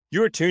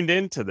You are tuned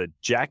in to the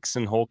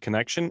Jackson Hole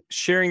Connection,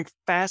 sharing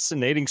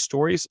fascinating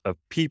stories of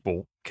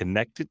people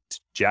connected to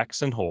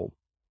Jackson Hole.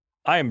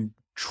 I am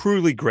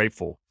truly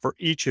grateful for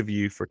each of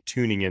you for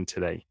tuning in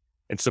today.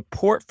 And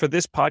support for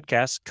this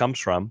podcast comes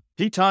from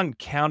Teton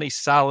County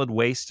Solid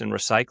Waste and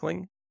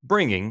Recycling,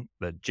 bringing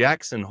the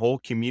Jackson Hole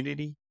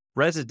community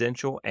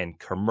residential and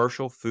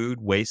commercial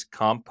food waste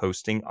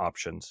composting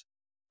options.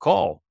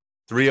 Call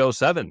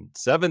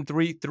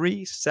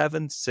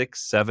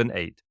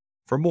 307-733-7678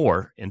 for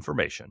more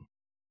information.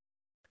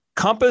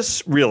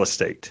 Compass Real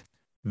Estate,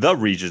 the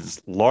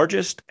region's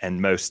largest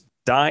and most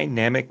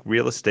dynamic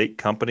real estate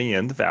company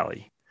in the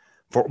Valley.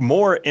 For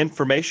more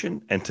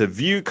information and to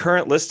view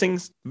current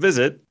listings,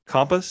 visit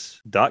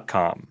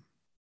compass.com.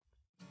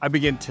 I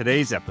begin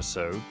today's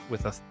episode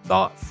with a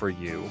thought for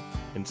you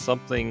and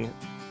something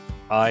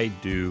I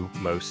do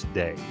most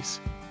days,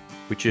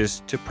 which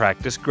is to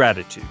practice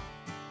gratitude.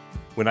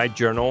 When I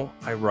journal,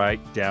 I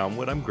write down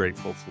what I'm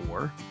grateful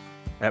for.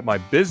 At my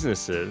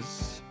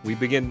businesses, we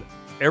begin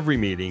every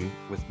meeting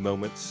with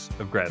moments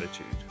of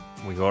gratitude.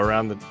 We go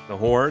around the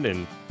horn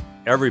and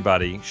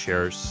everybody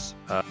shares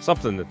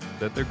something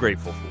that they're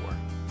grateful for.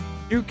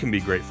 You can be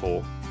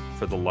grateful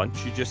for the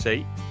lunch you just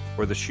ate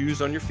or the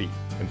shoes on your feet.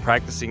 And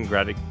practicing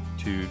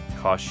gratitude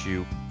costs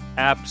you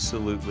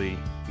absolutely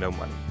no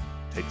money.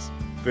 It takes a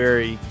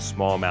very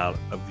small amount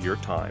of your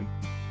time,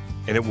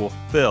 and it will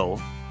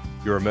fill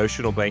your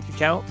emotional bank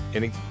account,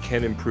 and it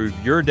can improve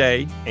your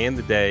day and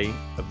the day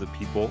of the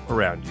people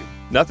around you.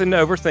 Nothing to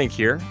overthink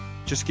here.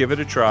 Just give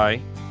it a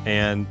try.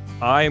 And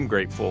I am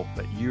grateful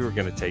that you are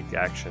going to take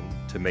action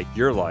to make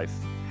your life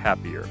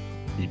happier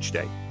each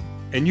day.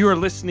 And you are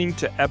listening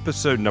to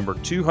episode number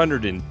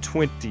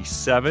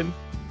 227.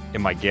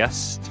 And my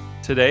guest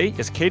today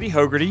is Katie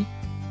Hogarty,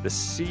 the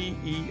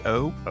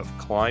CEO of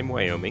Climb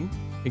Wyoming.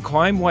 And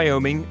Climb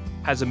Wyoming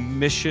has a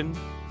mission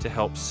to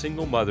help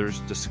single mothers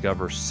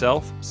discover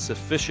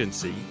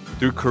self-sufficiency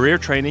through career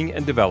training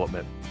and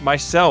development.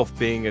 Myself,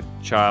 being a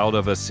child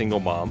of a single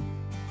mom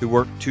who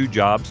worked 2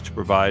 jobs to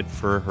provide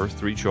for her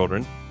 3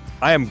 children,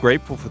 I am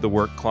grateful for the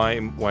work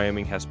Climb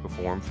Wyoming has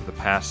performed for the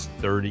past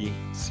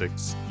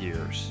 36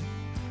 years.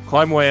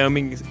 Climb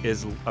Wyoming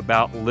is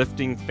about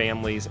lifting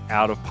families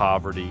out of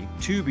poverty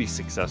to be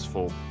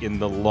successful in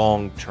the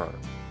long term.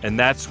 And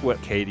that's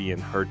what Katie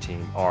and her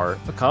team are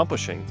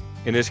accomplishing.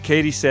 And as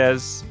Katie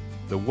says,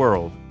 the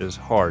world is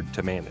hard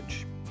to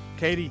manage.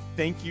 Katie,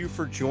 thank you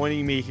for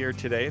joining me here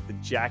today at the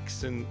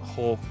Jackson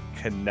Hole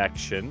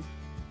Connection.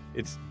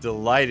 It's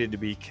delighted to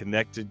be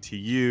connected to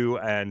you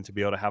and to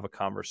be able to have a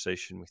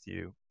conversation with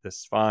you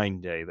this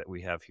fine day that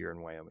we have here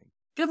in Wyoming.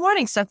 Good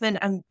morning, Stefan.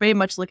 I'm very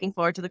much looking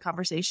forward to the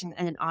conversation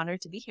and an honor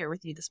to be here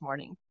with you this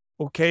morning.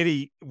 Well,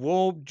 Katie,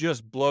 we'll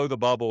just blow the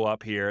bubble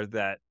up here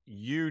that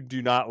you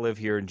do not live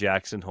here in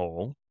Jackson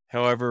Hole.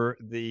 However,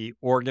 the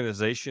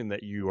organization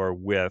that you are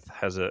with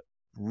has a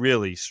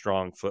really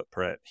strong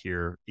footprint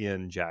here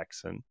in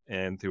Jackson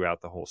and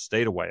throughout the whole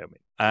state of Wyoming.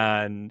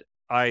 And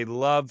I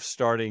love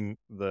starting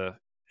the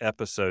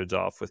episodes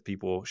off with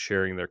people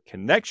sharing their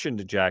connection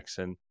to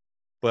Jackson.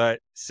 But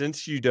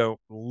since you don't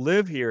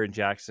live here in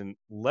Jackson,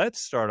 let's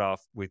start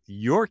off with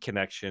your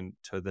connection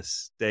to the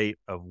state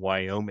of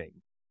Wyoming.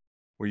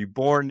 Were you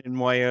born in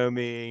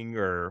Wyoming,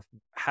 or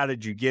how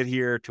did you get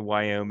here to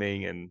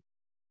Wyoming? And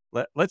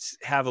let's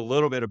have a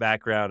little bit of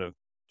background of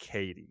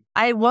Katie.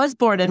 I was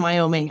born in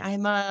Wyoming.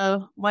 I'm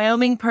a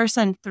Wyoming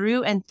person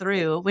through and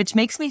through, which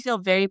makes me feel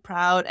very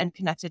proud and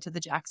connected to the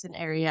Jackson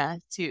area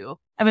too.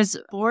 I was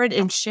born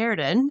in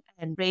Sheridan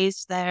and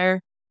raised there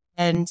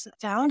and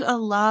found a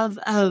love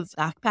of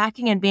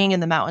backpacking and being in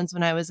the mountains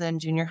when I was in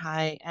junior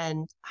high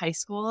and high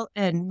school,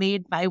 and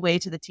made my way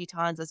to the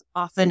Tetons as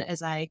often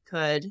as I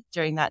could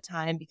during that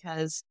time,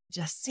 because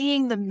just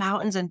seeing the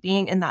mountains and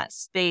being in that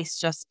space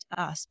just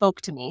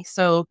spoke to me.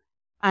 So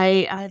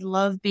I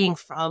love being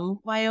from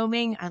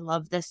Wyoming. I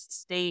love this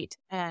state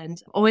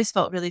and always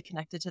felt really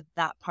connected to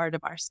that part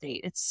of our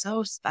state. It's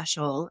so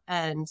special.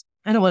 And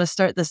I don't want to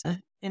start this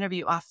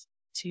interview off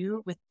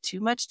with too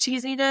much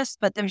cheesiness,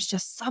 but there's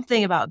just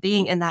something about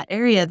being in that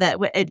area that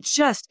it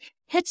just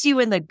hits you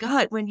in the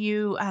gut when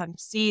you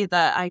see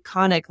the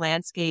iconic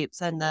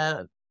landscapes and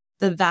the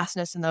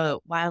vastness and the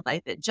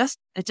wildlife. It just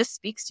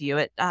speaks to you.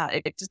 It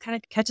just kind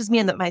of catches me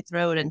in my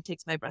throat and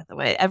takes my breath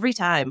away every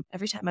time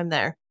I'm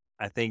there.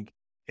 I think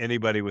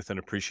anybody with an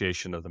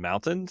appreciation of the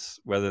mountains,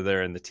 whether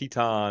they're in the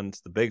Tetons,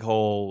 the Big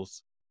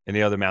Holes,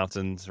 any other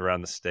mountains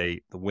around the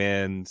state, the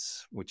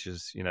Winds, which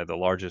is, the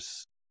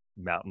largest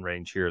mountain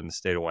range here in the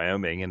state of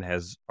Wyoming and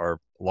has our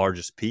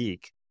largest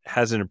peak,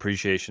 has an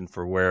appreciation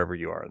for wherever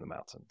you are in the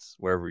mountains,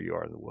 wherever you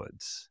are in the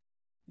woods.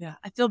 Yeah,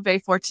 I feel very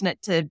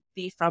fortunate to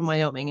be from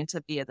Wyoming and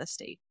to be in the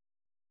state.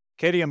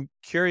 Katie, I'm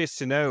curious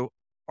to know,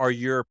 are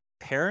your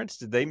parents,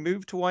 did they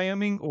move to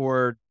Wyoming,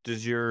 or do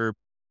your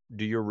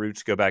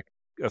roots go back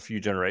a few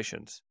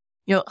generations?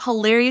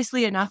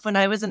 Hilariously enough, when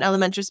I was in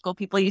elementary school,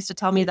 people used to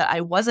tell me that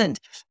I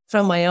wasn't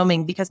from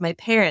Wyoming because my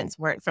parents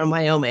weren't from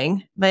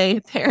Wyoming. My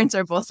parents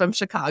are both from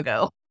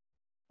Chicago.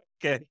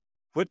 Okay.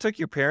 What took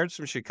your parents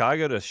from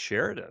Chicago to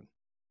Sheridan?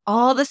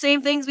 All the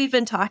same things we've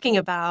been talking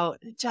about,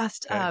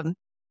 just Okay.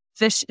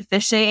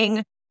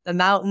 fishing, the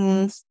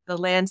mountains, the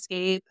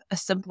landscape, a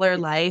simpler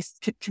life,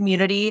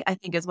 community, I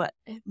think is what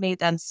made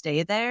them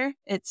stay there.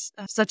 It's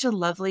such a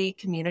lovely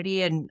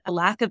community, and a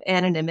lack of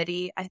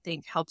anonymity, I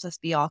think, helps us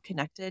be all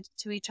connected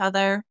to each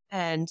other.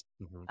 And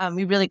Mhm.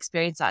 we really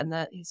experienced that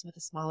in some of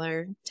the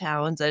smaller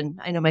towns. And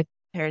I know my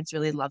parents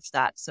really loved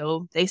that.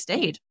 So they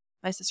stayed.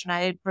 My sister and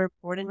I were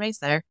born and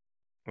raised there.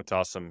 That's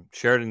awesome.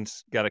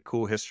 Sheridan's got a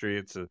cool history.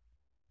 It's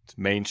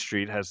Main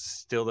Street has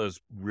still those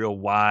real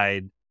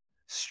wide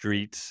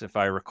streets, if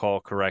I recall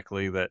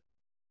correctly, that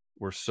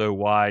were so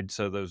wide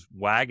so those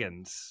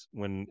wagons,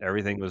 when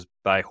everything was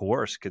by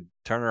horse, could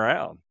turn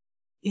around.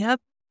 Yep.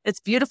 It's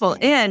beautiful.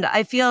 And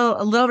I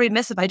feel a little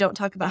remiss if I don't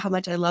talk about how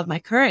much I love my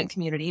current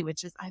community,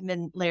 which is I'm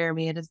in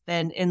Laramie. It has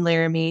been in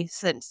Laramie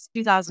since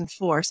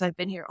 2004. So I've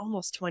been here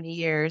almost 20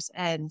 years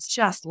and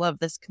just love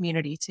this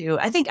community too.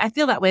 I think I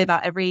feel that way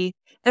about every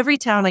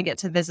town I get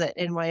to visit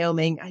in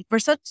Wyoming. We're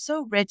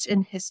so rich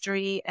in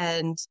history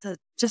and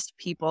just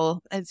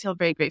people. I feel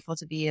very grateful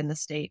to be in the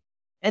state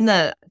and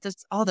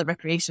just all the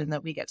recreation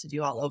that we get to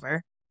do all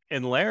over.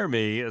 And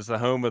Laramie is the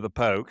home of the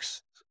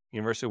Pokes,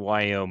 University of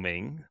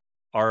Wyoming.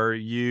 Are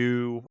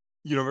you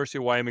University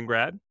of Wyoming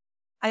grad?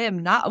 I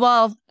am not.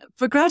 Well,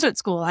 for graduate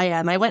school, I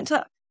am. I went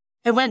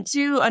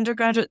to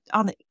undergraduate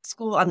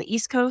school on the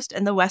East Coast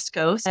and the West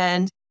Coast,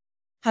 and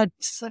had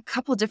a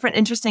couple different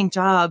interesting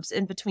jobs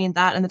in between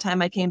that and the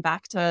time I came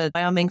back to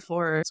Wyoming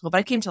for school. But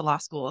I came to law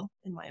school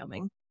in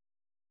Wyoming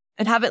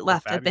and haven't Oh,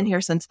 left. I've been fabulous.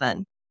 here since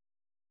then.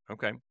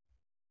 Okay.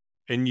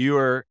 And you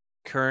are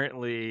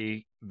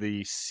currently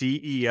the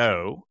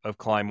CEO of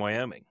Climb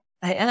Wyoming.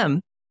 I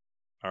am.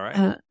 All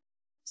right.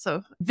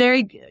 So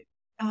very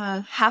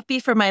happy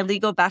for my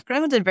legal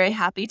background and very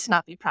happy to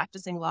not be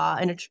practicing law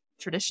in a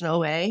traditional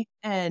way.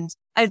 And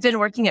I've been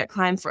working at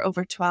Climb for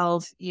over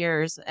 12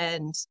 years,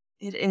 and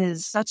it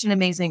is such an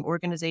amazing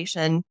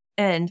organization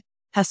and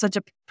has such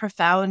a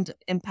profound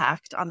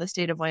impact on the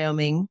state of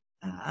Wyoming.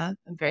 I'm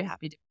very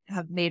happy to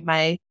have made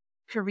my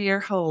career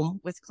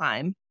home with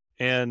Climb.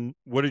 And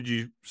what did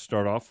you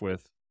start off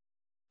with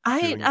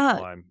doing at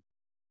Climb?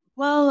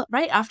 Well,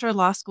 right after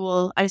law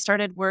school, I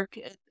started work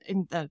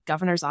in the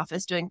governor's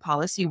office doing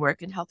policy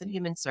work in health and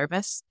human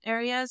service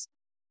areas,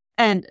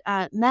 and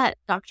met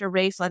Dr.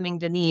 Ray Fleming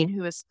Deneen,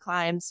 who is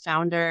Climb's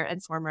founder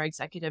and former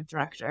executive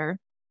director.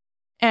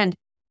 And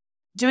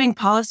doing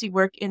policy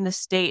work in the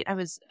state, I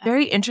was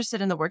very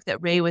interested in the work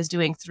that Ray was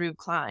doing through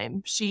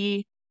Climb.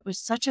 She was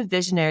such a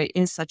visionary,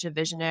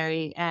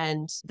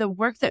 and the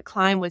work that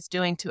Climb was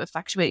doing to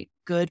effectuate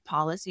good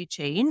policy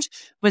change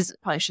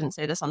probably shouldn't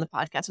say this on the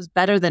podcast, was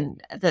better than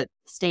the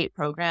state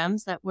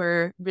programs that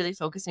were really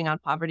focusing on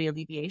poverty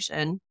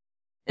alleviation.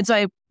 And so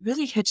I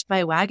really hitched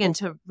my wagon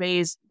to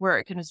Ray's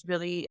work and was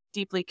really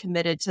deeply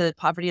committed to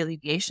poverty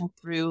alleviation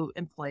through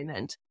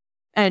employment,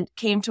 and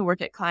came to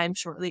work at Climb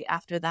shortly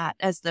after that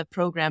as the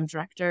program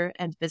director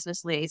and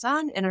business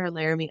liaison in our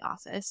Laramie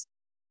office.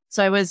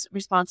 So I was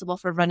responsible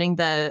for running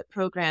the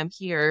program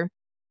here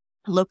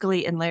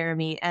locally in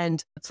Laramie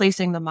and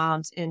placing the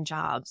moms in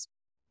jobs,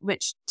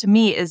 which to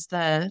me is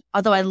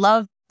although I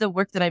love the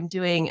work that I'm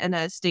doing in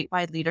a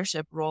statewide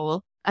leadership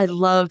role, I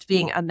loved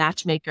being a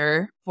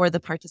matchmaker for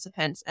the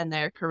participants and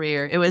their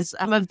career. It was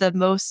some of the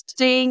most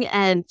sting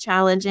and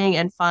challenging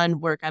and fun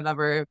work I've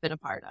ever been a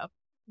part of.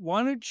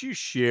 Why don't you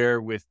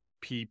share with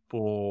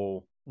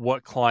people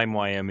what Climb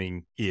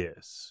Wyoming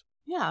is?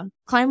 Yeah.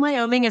 Climb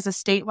Wyoming is a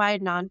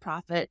statewide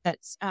nonprofit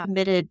that's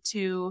committed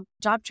to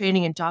job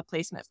training and job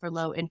placement for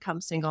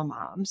low-income single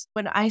moms.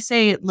 When I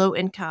say low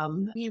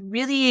income, we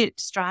really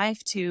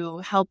strive to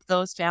help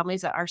those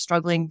families that are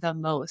struggling the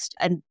most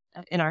and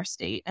in our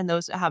state, and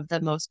those that have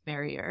the most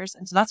barriers.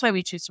 And so that's why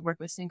we choose to work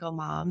with single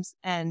moms.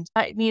 And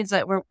that means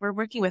that we're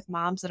working with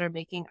moms that are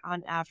making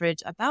on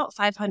average about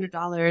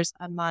 $500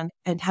 a month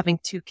and having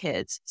 2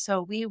 kids.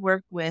 So we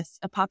work with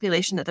a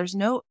population that there's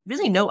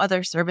really no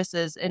other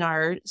services in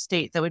our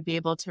state that would be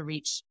able to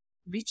reach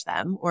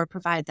them or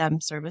provide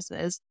them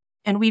services.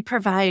 And we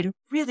provide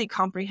really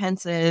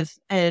comprehensive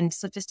and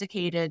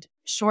sophisticated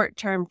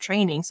short-term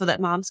training so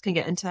that moms can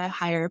get into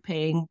higher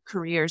paying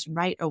careers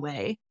right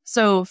away.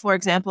 So, for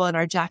example, in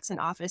our Jackson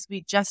office,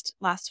 we just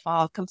last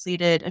fall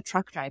completed a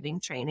truck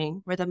driving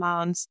training where the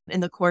moms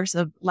in the course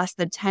of less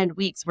than 10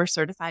 weeks were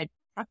certified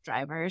truck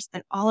drivers.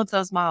 And all of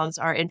those moms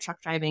are in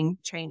truck driving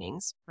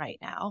trainings right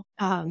now.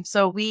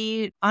 So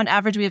we, on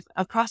average, we have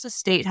across the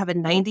state have a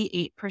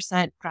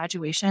 98%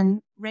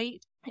 graduation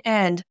rate.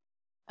 And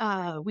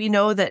we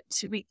know that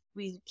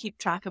we keep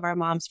track of our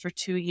moms for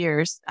 2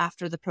 years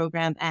after the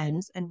program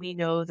ends. And we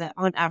know that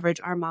on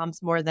average, our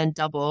moms more than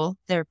double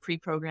their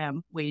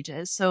pre-program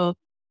wages. So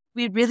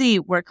we really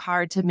work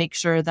hard to make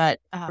sure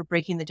that we're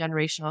breaking the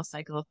generational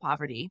cycle of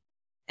poverty.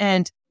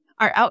 And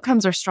our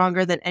outcomes are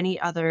stronger than any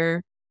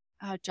other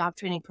job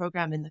training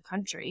program in the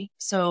country.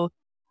 So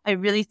I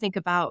really think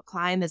about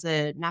Climb as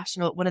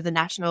one of the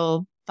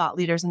national thought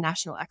leaders and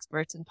national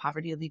experts in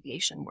poverty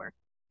alleviation work.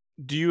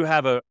 Do you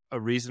have a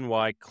reason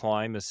why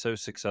Climb is so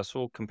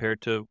successful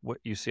compared to what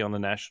you see on the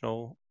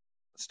national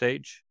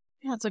stage?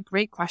 Yeah, that's a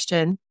great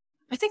question.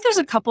 I think there's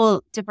a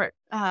couple different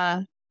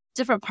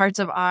parts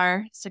of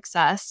our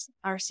success,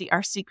 our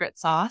secret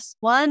sauce.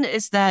 One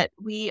is that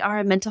we are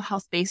a mental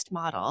health based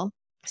model.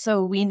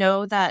 So we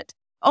know that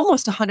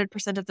almost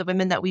 100% of the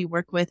women that we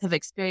work with have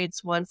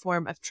experienced one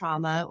form of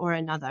trauma or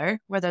another,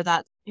 whether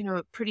that's,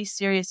 pretty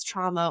serious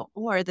trauma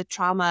or the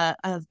trauma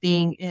of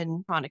being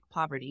in chronic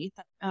poverty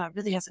that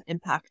really has an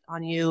impact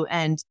on you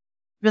and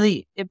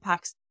really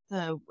impacts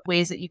the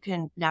ways that you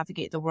can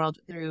navigate the world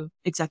through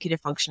executive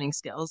functioning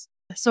skills.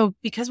 So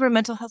because we're a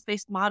mental health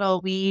based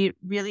model, we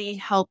really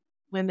help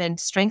women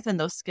strengthen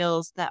those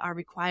skills that are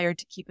required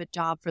to keep a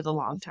job for the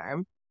long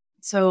term.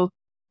 So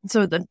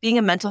being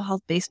a mental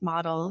health based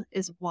model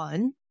is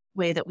one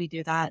way that we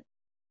do that.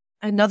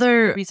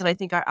 Another reason I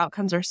think our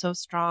outcomes are so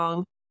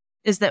strong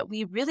is that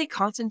we really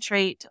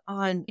concentrate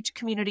on each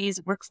community's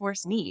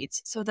workforce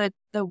needs. So that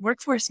the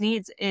workforce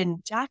needs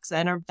in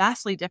Jackson are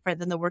vastly different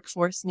than the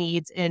workforce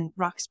needs in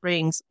Rock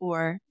Springs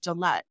or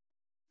Gillette.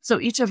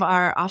 So each of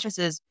our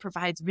offices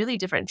provides really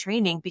different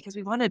training because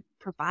we want to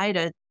provide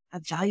a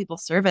valuable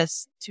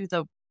service to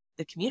the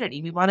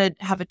community. We want to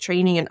have a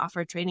training and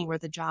offer training where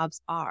the jobs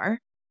are.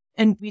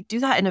 And we do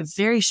that in a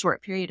very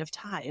short period of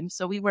time.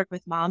 So we work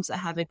with moms that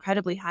have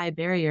incredibly high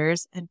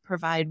barriers and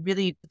provide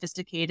really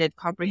sophisticated,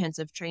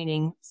 comprehensive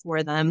training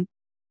for them.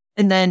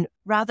 And then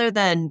rather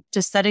than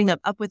just setting them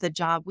up with a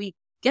job, we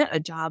get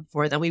a job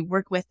for them. We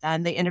work with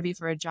them, they interview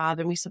for a job,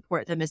 and we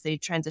support them as they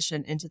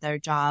transition into their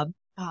job.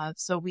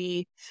 So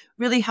we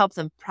really help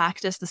them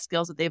practice the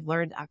skills that they've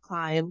learned at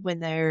Climb when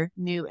they're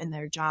new in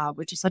their job,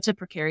 which is such a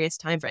precarious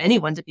time for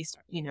anyone to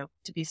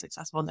be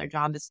successful in their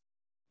job is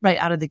right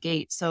out of the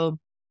gate. So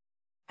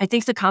I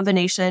think the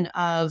combination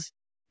of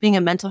being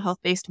a mental health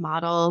based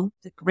model,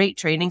 the great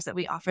trainings that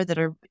we offer that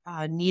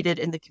are needed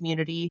in the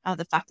community,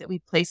 the fact that we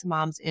place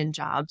moms in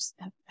jobs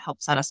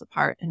help set us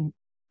apart and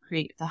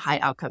create the high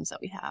outcomes that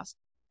we have.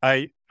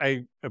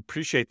 I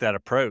appreciate that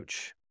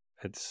approach.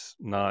 It's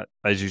not,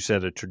 as you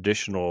said, a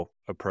traditional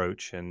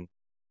approach. And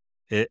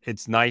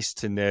it's nice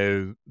to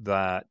know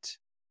that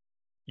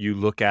you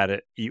look at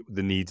it,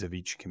 the needs of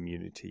each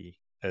community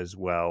as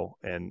well,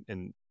 and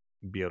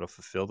be able to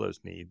fulfill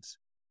those needs.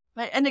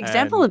 But an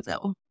example of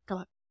that, go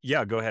ahead.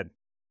 Yeah, go ahead.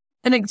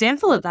 An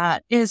example of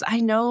that is I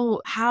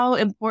know how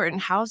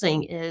important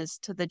housing is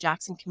to the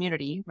Jackson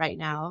community right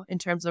now in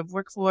terms of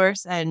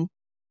workforce and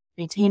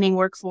maintaining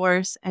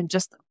workforce and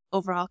just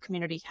overall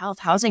community health.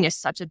 Housing is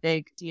such a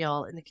big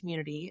deal in the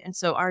community. And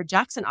so our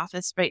Jackson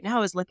office right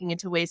now is looking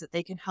into ways that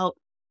they can help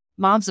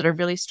moms that are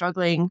really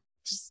struggling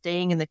just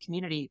staying in the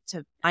community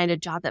to find a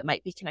job that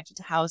might be connected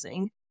to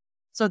housing.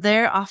 So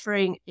they're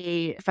offering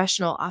a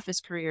professional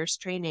office careers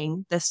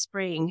training this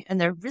spring,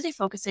 and they're really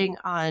focusing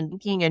on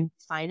banking and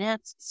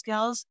finance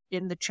skills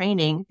in the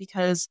training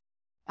because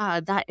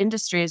that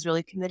industry is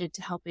really committed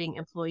to helping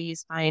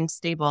employees find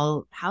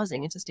stable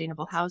housing and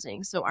sustainable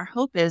housing. So our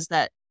hope is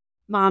that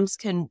moms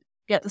can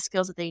get the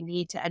skills that they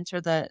need to enter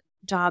the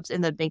jobs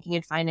in the banking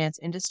and finance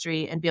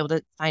industry and be able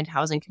to find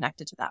housing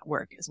connected to that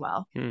work as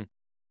well.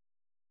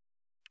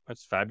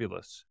 That's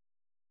fabulous.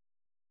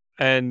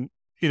 And,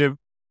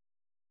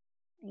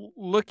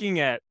 looking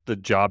at the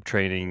job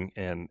training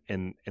and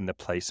the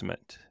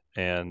placement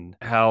and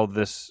how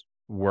this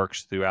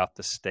works throughout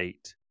the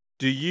state,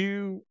 do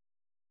you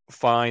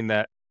find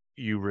that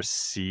you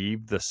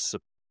receive the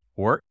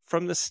support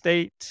from the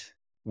state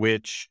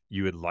which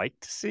you would like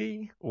to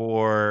see,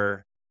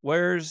 or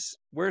where's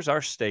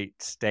our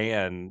state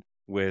stand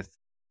with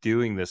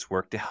doing this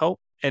work to help?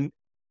 And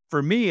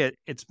for me,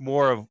 it's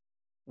more of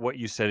what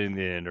you said in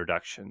the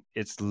introduction.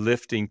 It's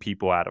lifting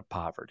people out of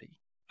poverty.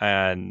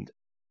 And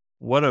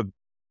what a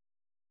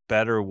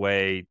better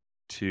way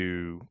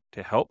to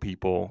help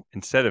people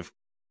instead of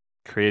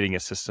creating a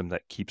system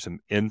that keeps them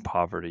in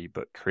poverty,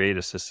 but create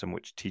a system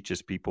which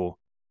teaches people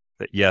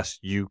that, yes,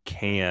 you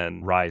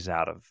can rise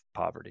out of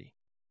poverty.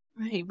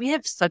 Right. We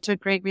have such a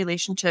great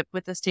relationship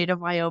with the state of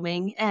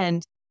Wyoming,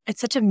 and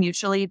it's such a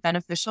mutually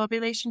beneficial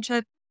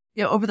relationship.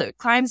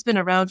 Climb's been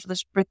around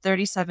for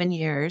 37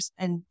 years,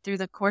 and through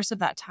the course of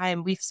that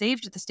time, we've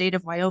saved the state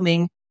of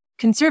Wyoming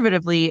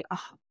conservatively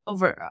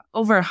over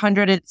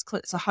 100, it's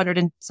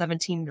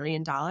 $117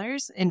 million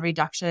in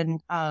reduction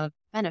of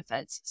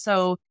benefits.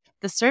 So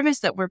the service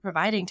that we're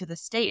providing to the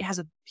state has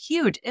a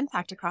huge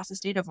impact across the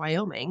state of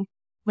Wyoming.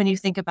 When you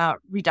think about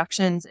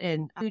reductions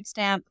in food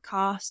stamp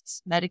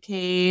costs,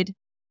 Medicaid,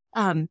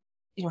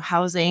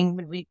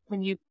 housing,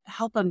 when you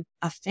help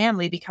a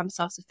family become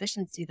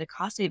self-sufficiency, the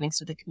cost savings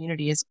to the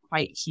community is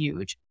quite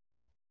huge.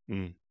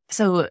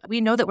 So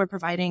we know that we're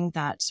providing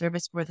that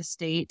service for the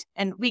state,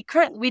 and we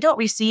don't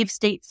receive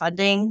state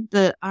funding.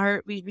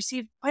 We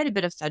receive quite a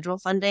bit of federal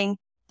funding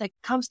that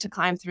comes to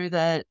Climb through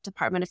the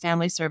Department of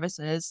Family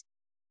Services.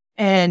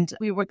 And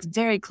we work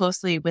very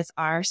closely with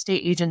our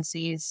state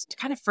agencies to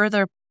kind of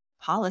further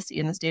policy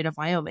in the state of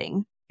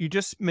Wyoming. You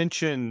just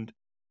mentioned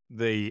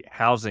the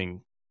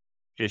housing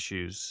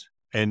issues.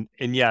 And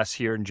yes,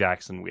 here in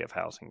Jackson, we have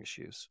housing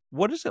issues.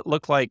 What does it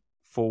look like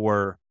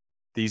for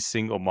these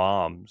single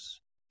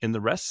moms in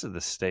the rest of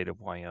the state of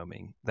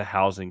Wyoming, the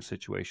housing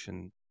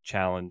situation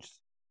challenge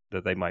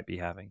that they might be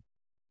having?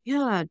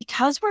 Yeah,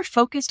 because we're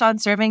focused on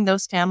serving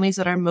those families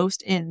that are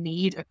most in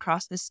need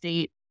across the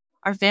state,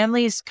 our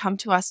families come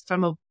to us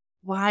from a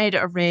wide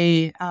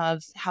array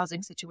of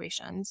housing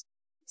situations.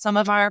 Some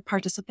of our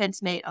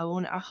participants may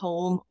own a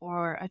home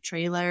or a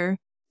trailer.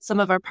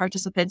 Some of our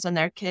participants and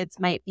their kids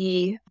might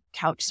be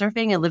couch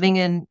surfing and living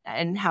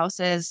in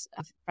houses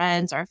of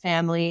friends or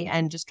family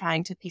and just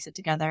trying to piece it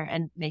together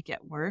and make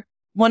it work.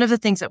 One of the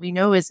things that we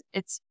know is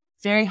it's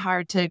very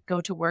hard to go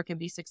to work and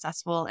be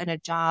successful in a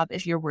job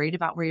if you're worried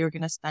about where you're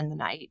going to spend the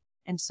night.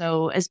 And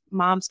so as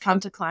moms come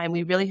to Climb,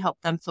 we really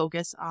help them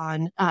focus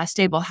on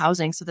stable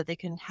housing so that they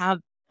can have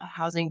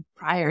housing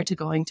prior to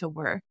going to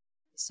work.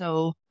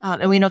 So,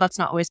 and we know that's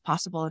not always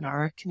possible in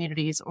our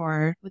communities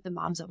or with the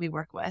moms that we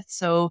work with.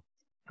 So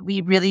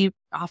we really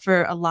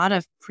offer a lot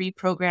of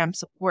pre-program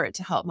support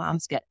to help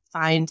moms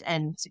find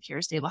and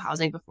secure stable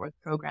housing before the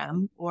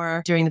program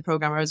or during the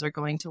program as they're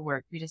going to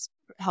work. We just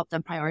help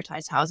them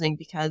prioritize housing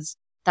because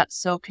that's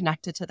so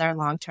connected to their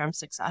long-term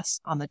success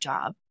on the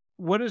job.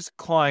 What has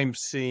Climb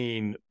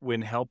seen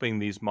when helping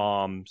these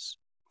moms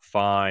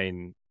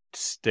find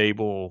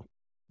stable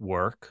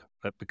work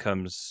that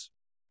becomes,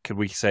 could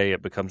we say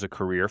it becomes a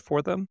career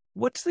for them?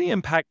 What's the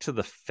impact to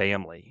the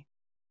family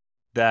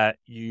that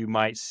you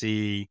might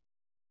see?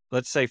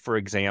 Let's say, for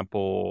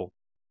example,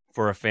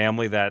 for a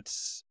family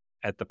that's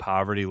at the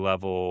poverty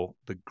level,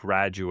 the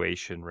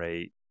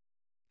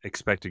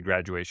expected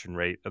graduation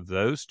rate of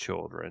those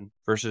children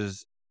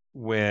versus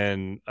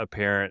when a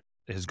parent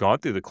has gone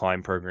through the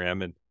Climb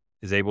program and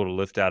is able to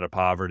lift out of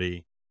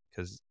poverty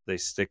because they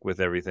stick with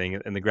everything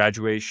and the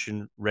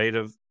graduation rate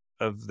of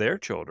their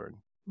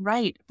children.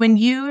 Right. When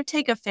you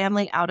take a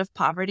family out of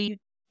poverty, you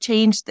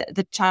change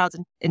the child's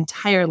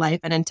entire life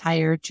and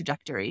entire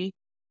trajectory.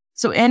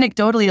 So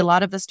anecdotally, a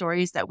lot of the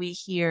stories that we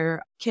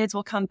hear, kids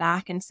will come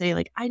back and say,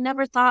 like, I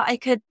never thought I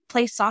could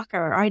play soccer,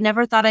 or I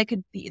never thought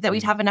that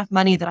we'd have enough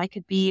money that I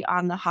could be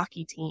on the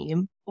hockey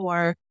team.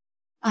 Or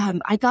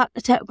I got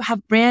to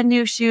have brand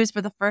new shoes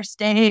for the first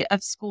day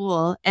of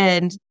school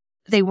and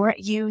they weren't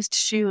used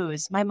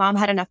shoes. My mom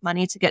had enough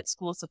money to get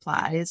school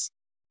supplies.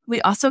 We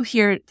also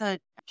hear the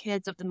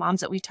kids of the moms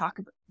that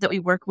we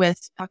work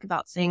with talk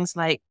about things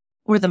like,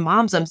 or the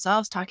moms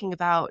themselves talking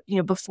about,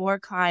 before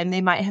Climb,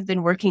 they might have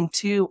been working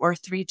 2 or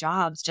 3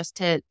 jobs just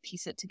to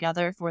piece it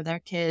together for their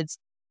kids.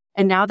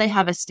 And now they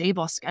have a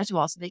stable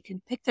schedule so they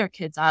can pick their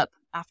kids up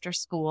after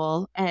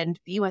school and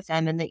be with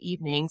them in the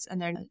evenings.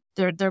 And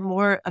they're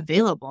more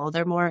available.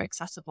 They're more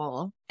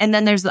accessible. And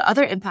then there's the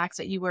other impacts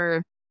that you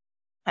were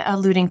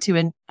alluding to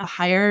in a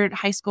higher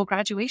high school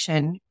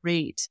graduation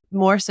rate,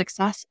 more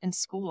success in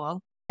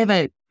school. I have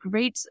a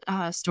great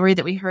story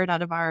that we heard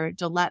out of our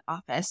Gillette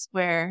office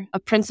where a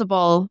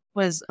principal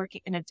was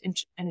working in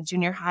a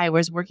junior high,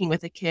 was working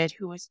with a kid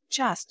who was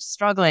just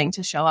struggling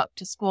to show up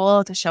to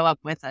school, to show up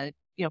with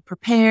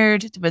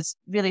prepared, was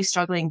really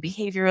struggling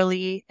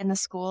behaviorally in the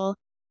school.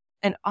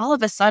 And all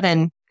of a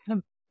sudden, kind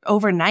of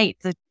overnight,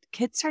 the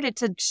kid started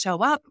to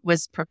show up,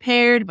 was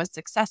prepared, was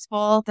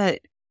successful. The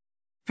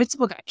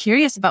principal got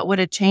curious about what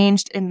had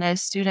changed in the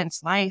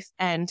student's life,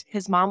 and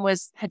his mom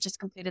had just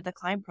completed the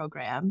Climb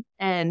program.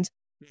 And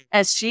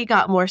as she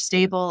got more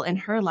stable in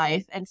her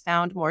life and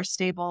found more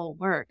stable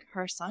work,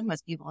 her son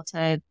was able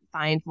to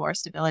find more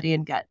stability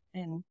and get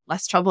in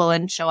less trouble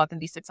and show up and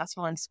be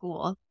successful in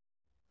school.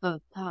 So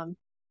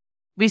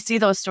we see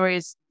those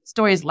stories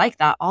like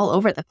that all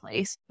over the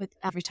place. With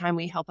every time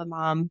we help a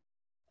mom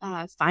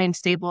find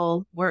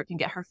stable work and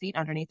get her feet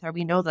underneath her,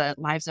 we know the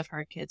lives of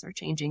her kids are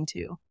changing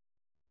too.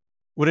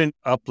 What an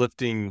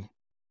uplifting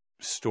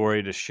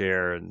story to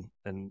share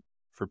and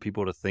for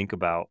people to think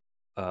about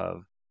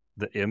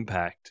the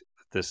impact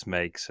that this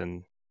makes.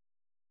 And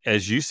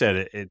as you said,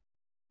 it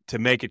to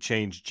make a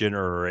change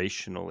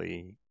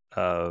generationally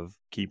of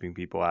keeping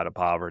people out of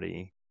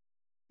poverty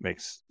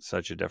makes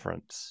such a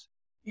difference.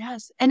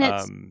 Yes. And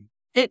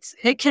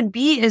it can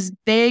be as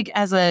big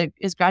as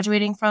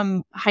graduating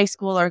from high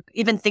school or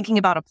even thinking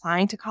about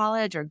applying to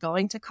college or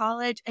going to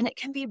college. And it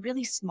can be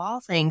really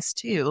small things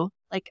too.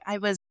 Like I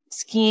was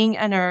skiing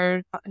in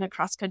a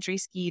cross-country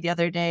ski the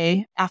other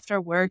day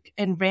after work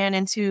and ran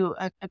into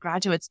a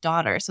graduate's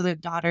daughter. So the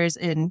daughter's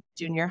in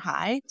junior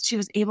high. She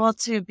was able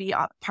to be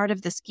a part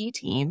of the ski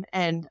team.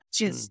 And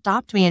she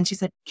stopped me and she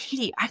said,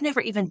 Katie, I've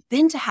never even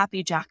been to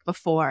Happy Jack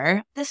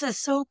before. This is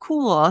so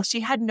cool.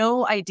 She had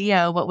no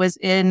idea what was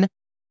in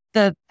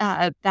the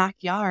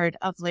backyard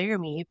of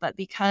Laramie, but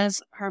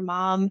because her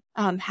mom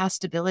has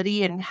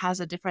stability and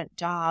has a different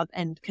job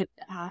and could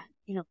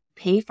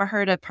pay for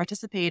her to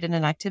participate in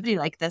an activity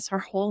like this, her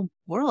whole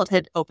world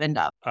had opened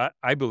up.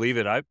 I believe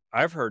it.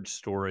 I've heard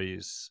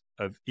stories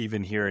of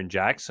even here in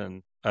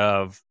Jackson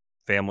of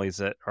families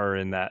that are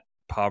in that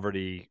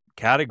poverty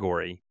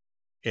category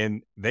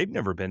and they've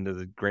never been to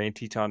the Grand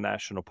Teton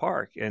National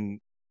Park. And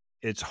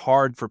it's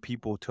hard for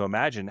people to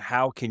imagine,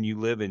 how can you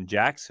live in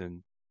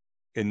Jackson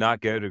and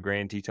not go to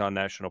Grand Teton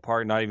National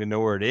Park, not even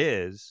know where it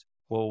is?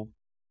 Well,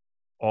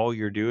 all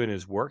you're doing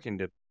is working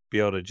to be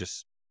able to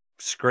just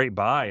scrape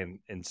by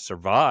and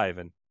survive.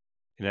 And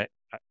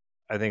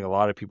I think a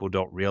lot of people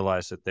don't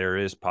realize that there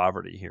is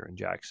poverty here in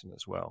Jackson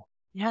as well.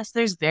 Yes,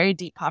 there's very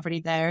deep poverty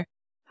there.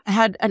 I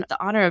had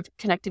the honor of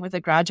connecting with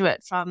a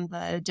graduate from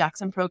the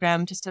Jackson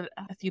program just a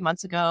few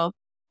months ago.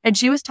 And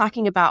she was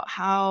talking about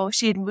how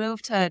she had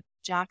moved to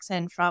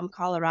Jackson from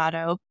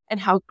Colorado and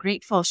how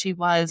grateful she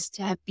was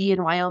to be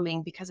in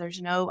Wyoming because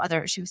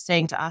she was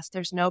saying to us,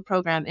 there's no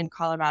program in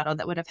Colorado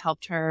that would have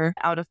helped her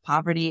out of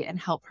poverty and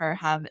help her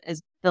have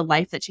the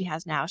life that she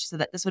has now. She said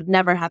that this would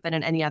never happen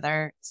in any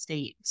other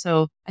state.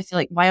 So I feel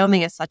like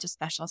Wyoming is such a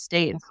special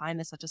state and climb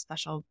is such a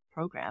special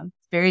program.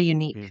 Very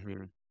unique.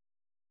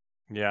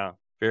 Mm-hmm. Yeah,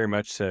 very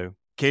much so.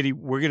 Katie,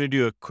 we're going to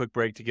do a quick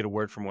break to get a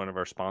word from one of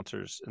our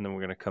sponsors, and then we're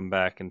going to come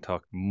back and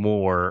talk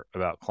more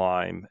about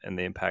Climb and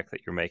the impact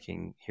that you're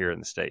making here in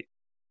the state.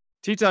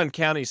 Teton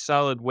County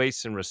Solid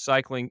Waste and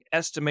Recycling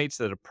estimates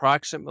that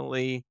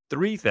approximately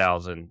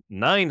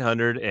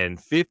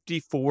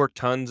 3,954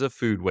 tons of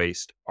food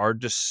waste are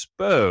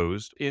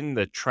disposed in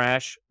the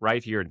trash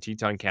right here in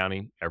Teton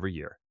County every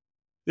year.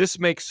 This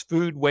makes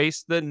food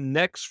waste the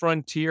next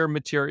frontier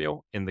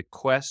material in the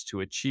quest to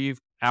achieve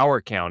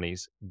our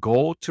county's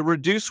goal to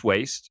reduce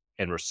waste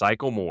and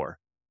recycle more,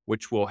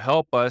 which will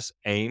help us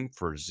aim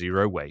for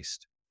zero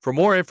waste. For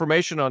more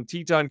information on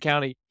Teton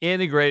County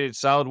Integrated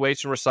Solid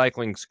Waste and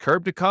Recycling's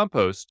Curb to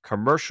Compost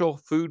commercial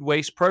food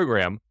waste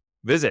program,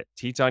 visit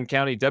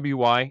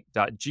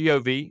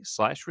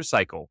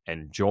tetoncountywy.gov/recycle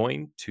and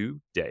join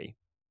today.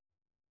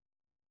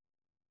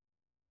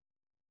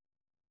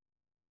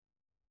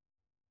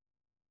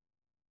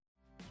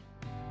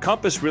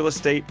 Compass Real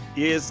Estate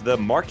is the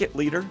market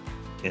leader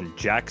in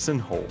Jackson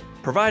Hole,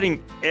 providing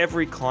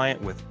every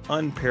client with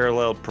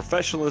unparalleled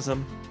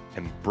professionalism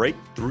and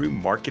breakthrough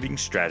marketing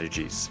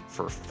strategies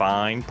for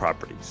fine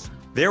properties.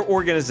 Their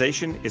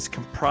organization is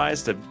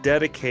comprised of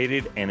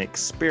dedicated and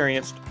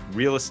experienced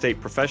real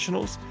estate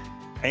professionals,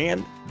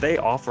 and they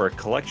offer a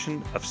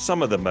collection of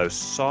some of the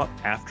most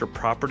sought-after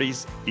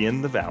properties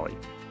in the valley.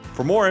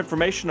 For more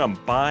information on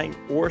buying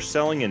or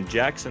selling in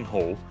Jackson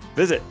Hole,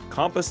 visit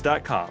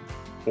compass.com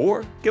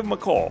or give them a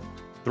call,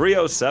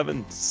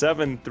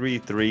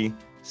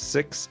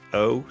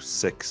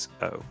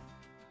 307-733-6060.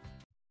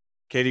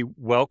 Katie,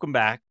 welcome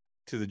back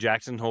to the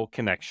Jackson Hole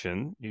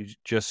Connection. You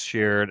just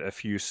shared a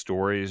few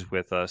stories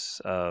with us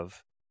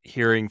of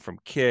hearing from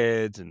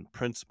kids and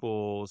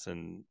principals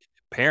and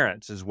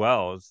parents as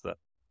well as the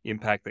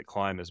impact that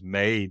Climb has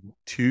made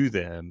to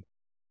them.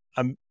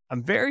 I'm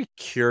very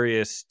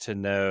curious to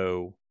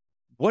know,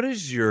 what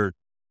does your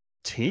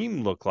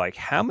team look like?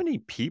 How many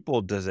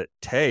people does it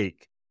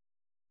take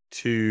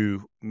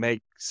to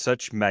make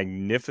such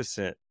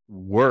magnificent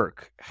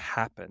work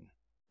happen?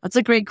 That's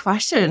a great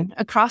question.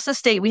 Across the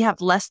state, we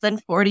have less than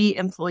 40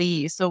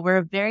 employees, so we're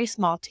a very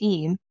small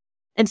team.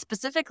 And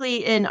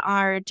specifically in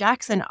our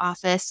Jackson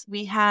office,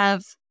 we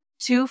have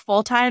 2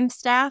 full-time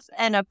staff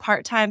and a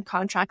part-time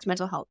contract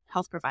mental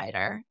health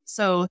provider.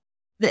 So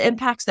the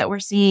impacts that we're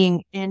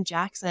seeing in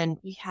Jackson,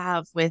 we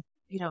have with,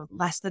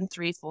 less than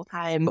 3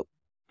 full-time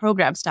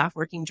program staff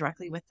working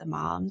directly with the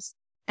moms.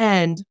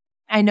 And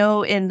I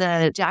know in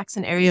the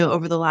Jackson area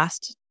over the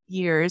last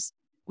years,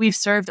 we've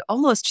served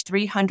almost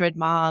 300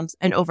 moms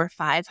and over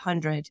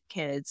 500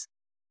 kids.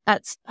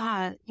 That's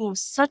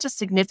such a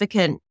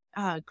significant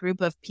group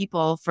of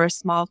people for a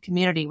small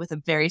community with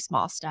a very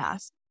small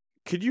staff.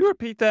 Could you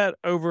repeat that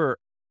over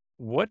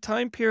what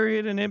time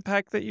period and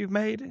impact that you've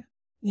made?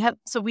 Yep.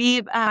 So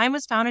I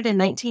was founded in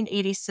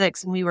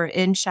 1986 and we were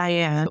in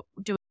Cheyenne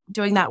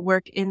doing that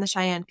work in the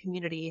Cheyenne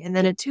community. And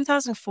then in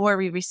 2004,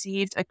 we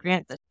received a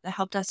grant that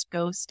helped us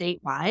go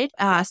statewide.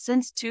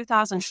 Since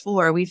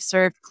 2004, we've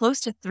served close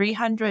to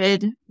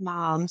 300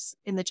 moms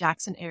in the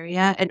Jackson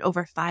area and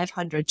over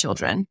 500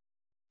 children.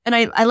 And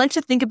I like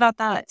to think about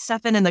that,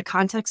 Stefan, in the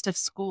context of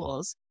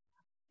schools.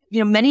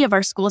 Many of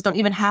our schools don't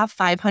even have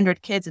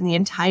 500 kids in the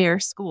entire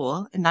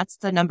school. And that's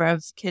the number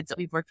of kids that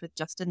we've worked with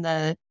just in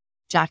the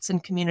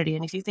Jackson community.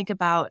 And if you think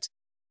about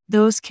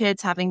those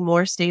kids having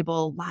more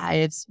stable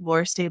lives,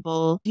 more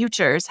stable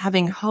futures,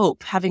 having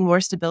hope, having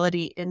more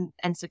stability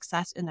and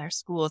success in their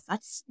schools,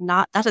 that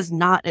is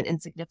not an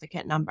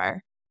insignificant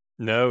number.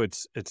 No,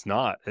 it's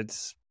not.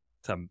 It's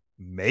a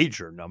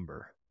major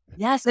number.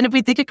 Yes, and if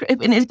we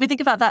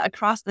think about that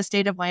across the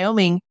state of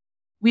Wyoming,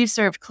 we've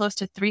served close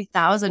to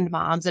 3,000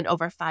 moms and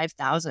over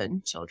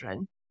 5,000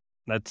 children.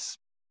 That's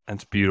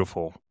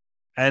beautiful.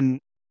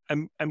 And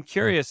I'm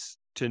curious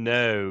to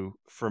know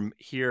from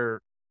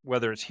here,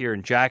 whether it's here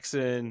in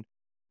Jackson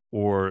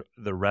or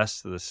the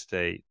rest of the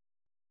state,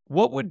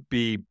 what would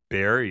be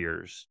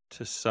barriers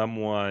to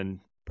someone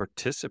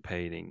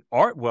participating?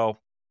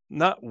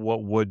 Not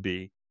what would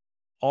be.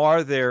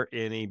 Are there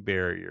any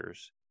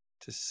barriers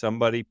to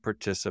somebody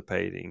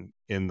participating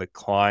in the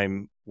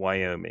Climb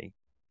Wyoming?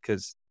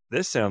 Because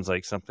this sounds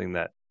like something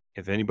that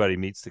if anybody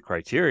meets the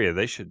criteria,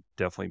 they should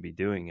definitely be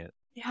doing it.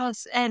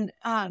 Yes, and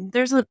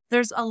there's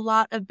a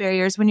lot of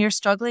barriers when you're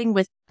struggling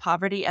with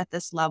poverty at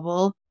this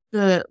level.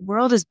 the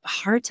world is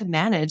hard to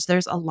manage.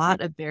 There's a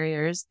lot of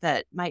barriers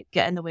that might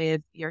get in the way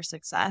of your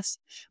success.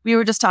 We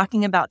were just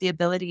talking about the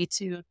ability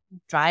to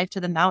drive to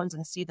the mountains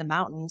and see the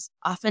mountains.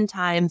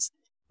 Oftentimes,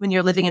 when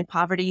you're living in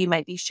poverty, you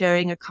might be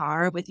sharing a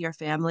car with your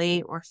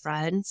family or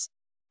friends.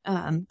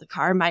 The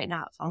car might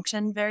not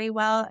function very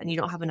well and you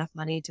don't have enough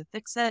money to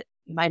fix it.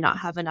 You might not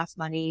have enough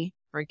money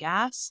for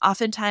gas.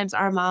 Oftentimes,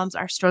 our moms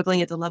are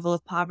struggling at the level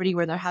of poverty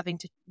where they're having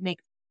to make,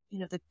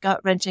 the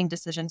gut-wrenching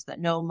decisions that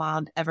no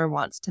mom ever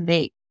wants to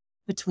make,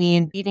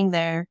 between feeding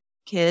their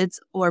kids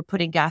or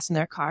putting gas in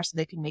their car so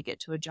they can make it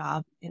to a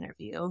job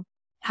interview.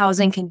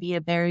 Housing can be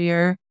a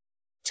barrier.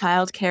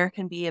 Childcare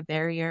can be a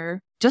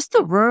barrier. Just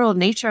the rural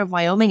nature of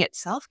Wyoming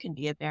itself can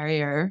be a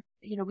barrier.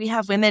 We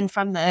have women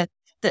that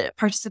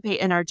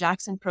participate in our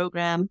Jackson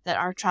program that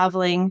are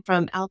traveling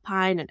from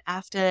Alpine and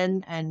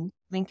Afton and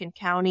Lincoln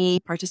County,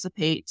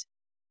 participate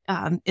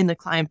in the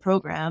Climb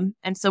program.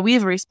 And so we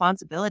have a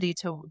responsibility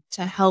to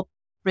help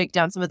break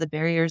down some of the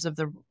barriers of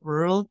the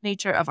rural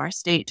nature of our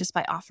state just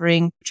by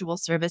offering virtual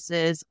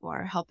services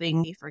or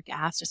helping pay for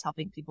gas, just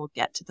helping people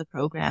get to the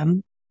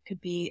program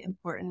could be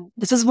important.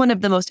 This is one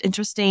of the most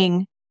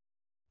interesting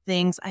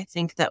things I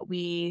think that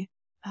we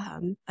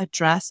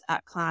address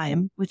at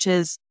Climb, which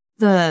is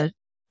I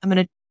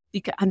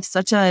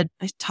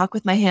talk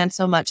with my hands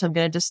so much, I'm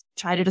going to just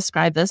try to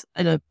describe this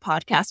in a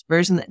podcast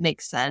version that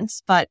makes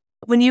sense. But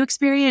when you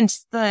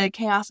experience the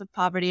chaos of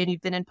poverty and you've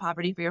been in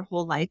poverty for your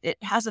whole life, it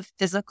has a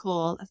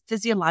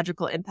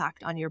physiological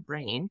impact on your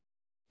brain.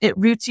 It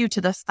roots you to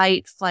the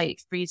fight,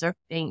 flight, freeze, or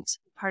faint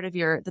part of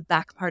the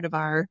back part of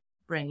our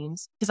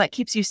brains, because that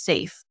keeps you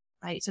safe,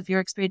 right? So if you're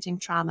experiencing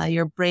trauma,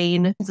 your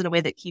brain is in a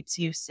way that keeps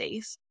you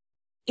safe.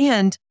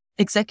 And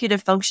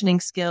executive functioning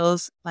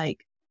skills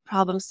like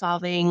problem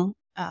solving,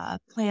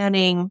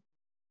 planning,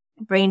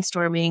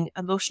 brainstorming,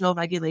 emotional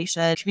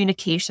regulation,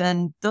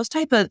 communication, those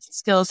type of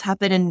skills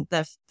happen in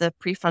the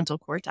prefrontal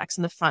cortex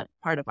in the front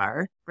part of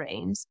our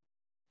brains.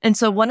 And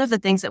so one of the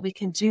things that we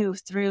can do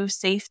through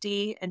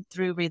safety and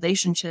through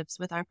relationships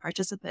with our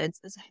participants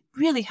is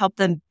really help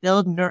them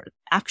build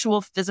actual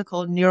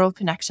physical neural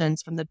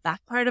connections from the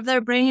back part of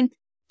their brain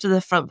to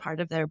the front part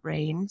of their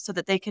brain so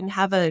that they can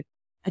have a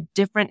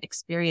different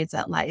experience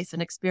at life, an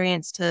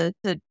experience to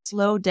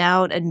slow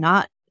down and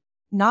not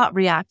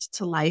react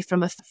to life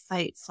from a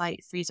fight,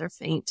 flight, freeze, or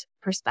faint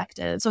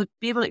perspective. So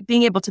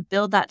being able to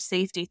build that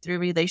safety through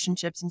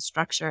relationships and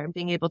structure and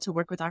being able to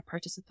work with our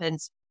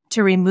participants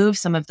to remove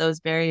some of those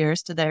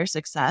barriers to their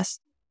success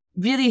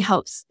really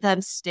helps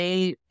them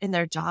stay in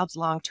their jobs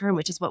long term,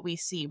 which is what we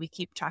see. We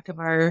keep track of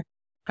our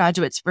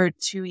graduates for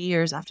 2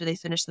 years after they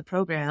finish the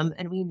program,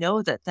 and we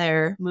know that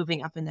they're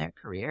moving up in their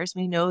careers.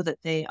 We know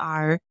that they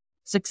are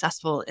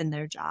successful in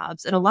their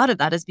jobs. And a lot of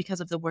that is because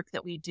of the work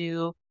that we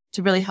do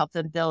to really help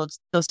them build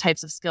those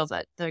types of skills,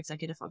 that their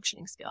executive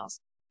functioning skills.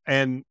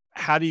 And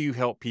how do you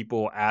help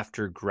people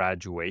after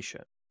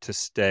graduation to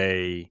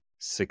stay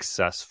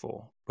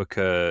successful?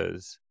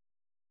 Because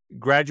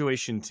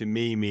graduation to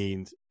me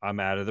means I'm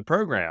out of the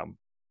program.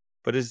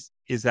 But is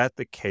that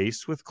the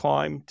case with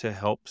Climb, to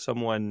help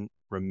someone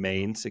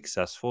remain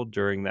successful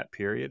during that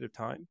period of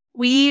time?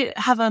 We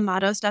have a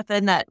motto,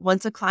 Stefan, that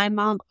once a Climb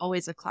mom,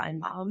 always a Climb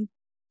mom.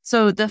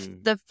 So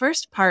the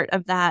first part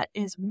of that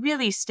is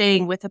really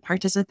staying with the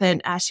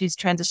participant as she's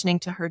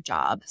transitioning to her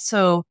job.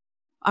 So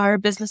our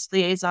business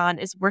liaison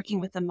is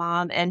working with the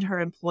mom and her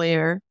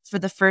employer for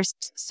the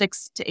first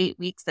 6 to 8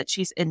 weeks that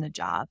she's in the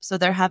job. So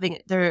they're helping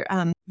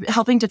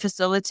to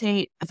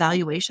facilitate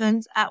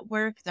evaluations at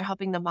work. They're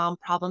helping the mom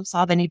problem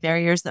solve any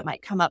barriers that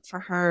might come up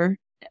for her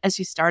as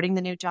she's starting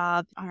the new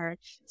job. Our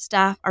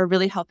staff are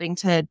really helping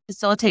to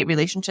facilitate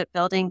relationship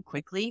building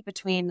quickly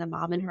between the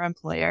mom and her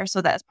employer so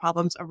that as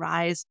problems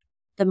arise,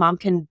 the mom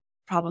can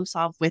problem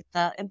solve with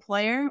the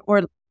employer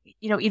or,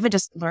 even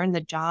just learn the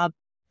job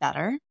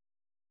better.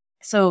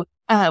 So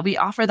we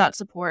offer that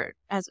support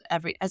as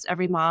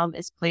every mom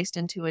is placed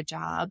into a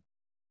job.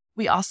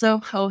 We also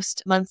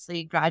host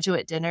monthly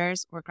graduate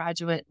dinners or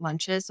graduate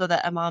lunches so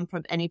that a mom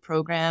from any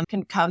program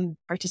can come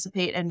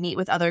participate and meet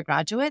with other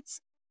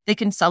graduates. They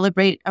can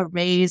celebrate a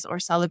raise or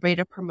celebrate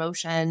a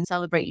promotion,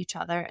 celebrate each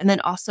other, and then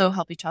also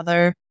help each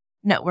other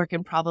network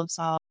and problem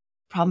solve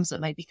problems that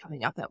might be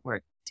coming up at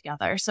work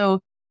together. So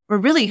we're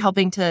really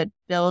helping to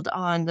build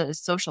on the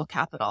social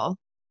capital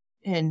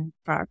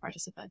for our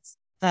participants.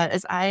 That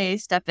as I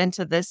step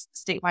into this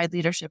statewide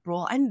leadership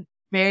role, I'm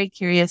very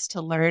curious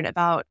to learn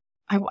about,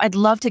 I'd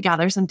love to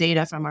gather some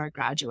data from our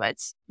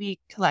graduates. We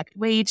collect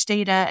wage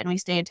data and we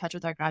stay in touch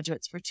with our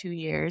graduates for 2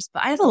 years,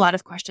 but I have a lot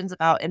of questions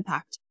about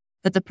impact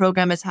that the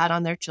program has had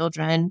on their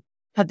children.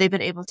 Have they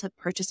been able to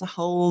purchase a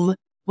home?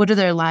 What do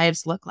their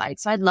lives look like?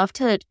 So I'd love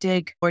to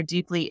dig more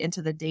deeply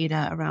into the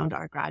data around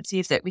our grads, see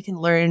if that we can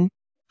learn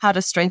how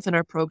to strengthen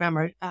our program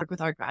or work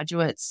with our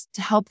graduates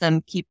to help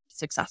them keep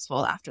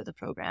successful after the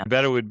program. I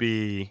bet it would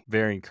be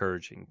very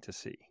encouraging to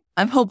see.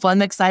 I'm hopeful.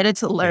 I'm excited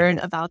to learn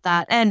about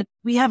that. And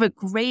we have a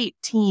great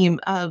team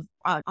of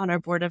on our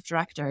board of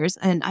directors.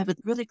 And I work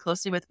really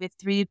closely with, we have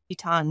 3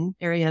 Teton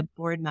area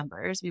board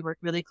members. We work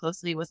really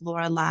closely with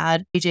Laura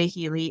Ladd, AJ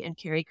Healy, and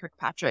Carrie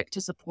Kirkpatrick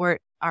to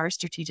support our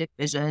strategic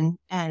vision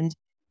and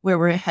where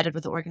we're headed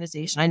with the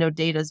organization. I know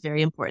data is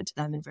very important to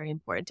them and very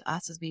important to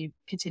us as we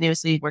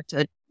continuously work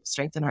to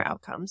strengthen our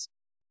outcomes.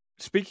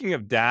 Speaking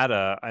of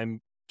data,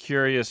 I'm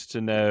curious to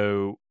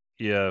know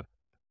if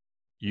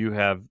you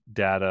have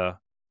data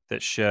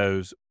that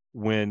shows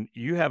when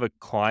you have a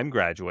climb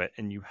graduate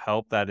and you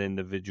help that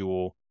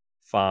individual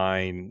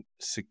find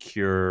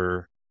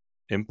secure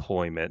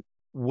employment,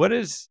 what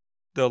is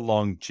the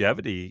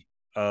longevity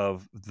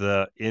of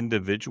the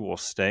individual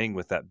staying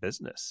with that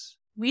business?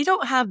 We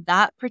don't have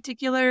that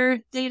particular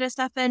data,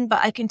 Stefan, but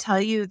I can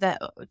tell you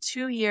that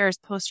 2 years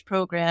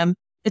post-program,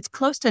 it's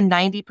close to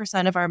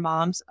 90% of our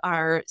moms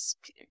are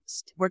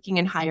working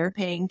in higher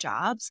paying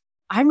jobs.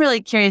 I'm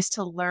really curious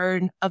to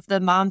learn of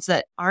the moms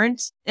that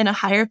aren't in a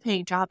higher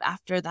paying job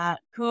after that,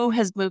 who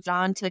has moved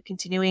on to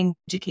continuing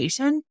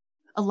education.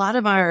 A lot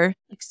of our,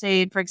 like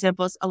say, for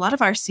example, a lot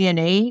of our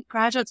CNA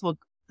graduates will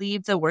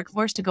leave the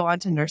workforce to go on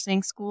to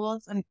nursing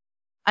schools. And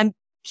I'm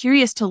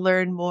curious to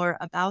learn more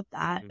about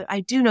that. But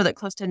I do know that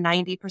close to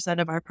 90%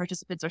 of our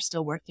participants are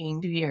still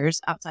working 2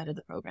 years outside of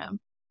the program.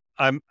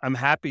 I'm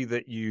happy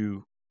that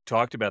you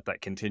talked about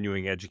that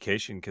continuing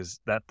education, because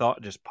that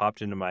thought just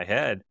popped into my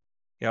head.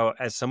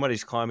 As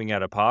somebody's climbing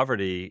out of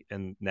poverty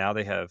and now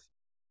they have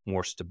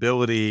more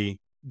stability,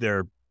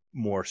 they're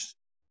more,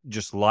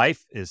 just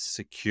life is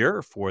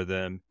secure for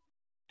them.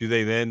 Do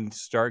they then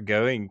start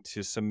going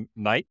to some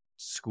night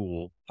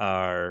school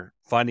or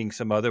finding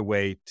some other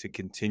way to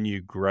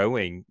continue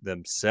growing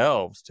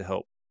themselves to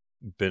help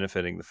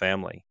benefiting the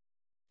family?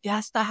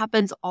 Yes, that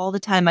happens all the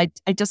time. I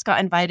just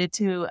got invited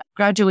to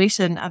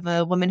graduation of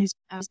a woman who's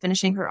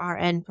finishing her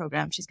RN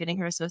program. She's getting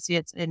her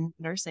associates in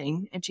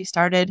nursing, and she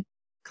started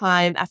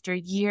climb after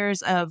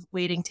years of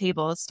waiting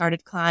tables,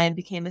 started climb,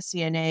 became a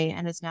CNA,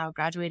 and is now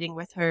graduating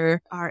with her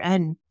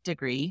RN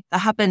degree. That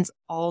happens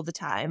all the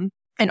time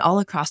and all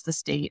across the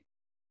state.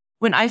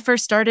 When I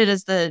first started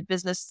as the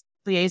business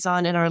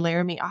liaison in our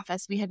Laramie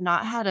office, we had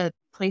not had a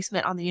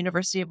placement on the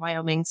University of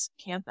Wyoming's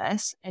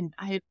campus. And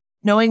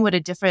knowing what a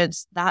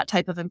difference that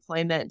type of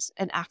employment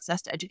and access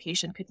to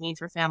education could mean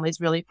for families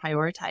really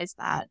prioritized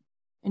that.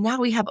 And now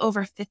we have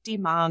over 50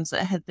 moms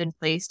that have been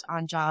placed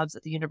on jobs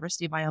at the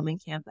University of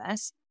Wyoming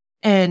campus.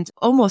 And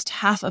almost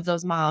half of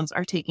those moms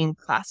are taking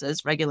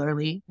classes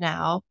regularly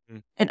now.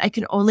 And I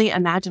can only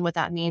imagine what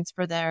that means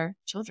for their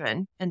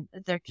children and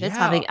their kids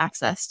having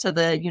access to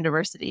the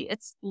university.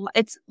 It's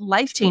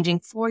life-changing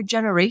for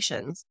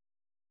generations.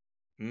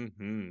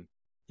 Mm-hmm.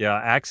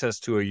 Yeah, access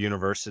to a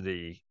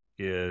university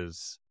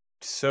is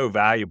so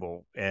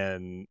valuable.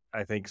 And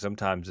I think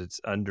sometimes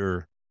it's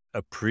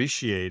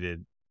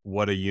underappreciated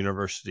what a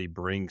university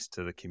brings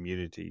to the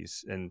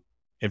communities. And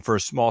for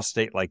a small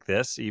state like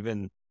this,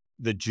 even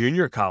the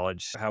junior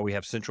college, how we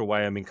have Central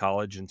Wyoming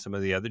College and some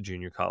of the other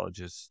junior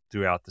colleges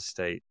throughout the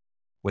state,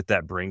 what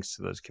that brings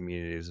to those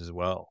communities as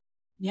well.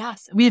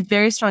 Yes, we have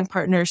very strong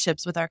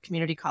partnerships with our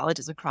community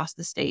colleges across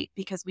the state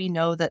because we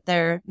know that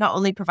they're not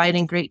only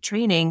providing great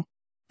training,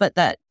 but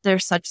that they're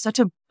such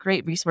a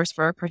great resource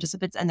for our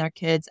participants and their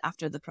kids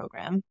after the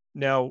program.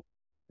 Now,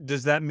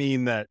 does that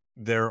mean that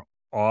they're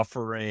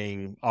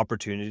offering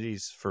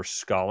opportunities for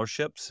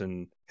scholarships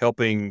and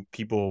helping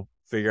people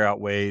figure out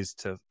ways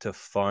to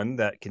fund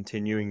that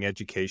continuing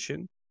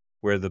education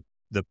where the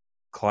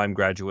climb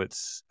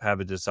graduates have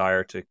a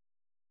desire to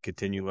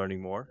continue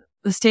learning more?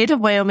 The state of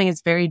Wyoming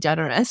is very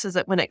generous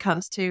when it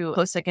comes to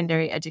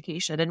post-secondary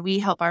education, and we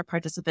help our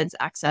participants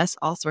access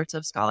all sorts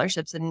of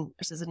scholarships and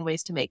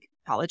ways to make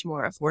college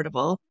more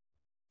affordable.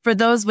 For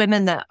those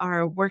women that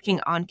are working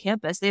on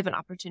campus, they have an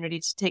opportunity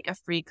to take a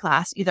free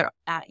class either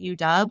at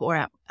UW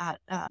or at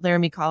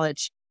Laramie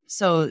College,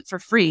 so for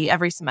free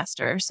every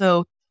semester.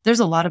 So there's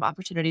a lot of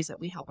opportunities that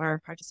we help our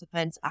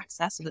participants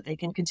access so that they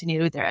can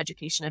continue their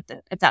education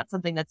if that's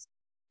something that's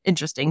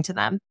interesting to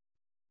them.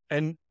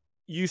 And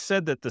you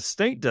said that the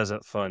state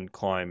doesn't fund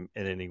climb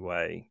in any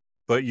way,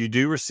 but you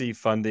do receive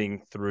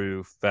funding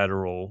through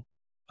federal,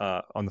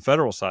 on the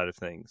federal side of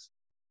things.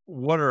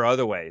 What are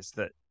other ways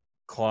that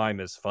climb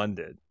is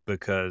funded?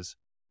 Because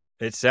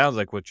it sounds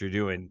like what you're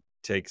doing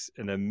takes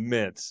an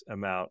immense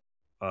amount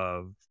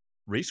of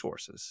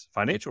resources,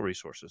 financial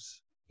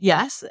resources.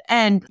 Yes.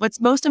 And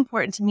what's most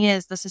important to me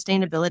is the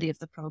sustainability of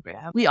the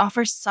program. We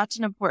offer such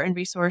an important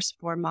resource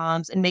for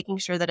moms, and making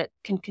sure that it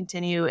can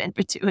continue in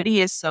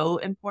perpetuity is so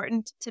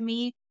important to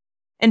me.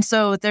 And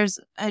so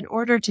in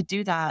order to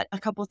do that, a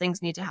couple of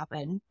things need to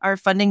happen. Our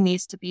funding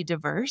needs to be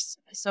diverse.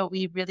 So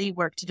we really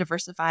work to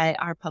diversify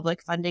our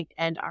public funding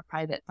and our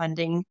private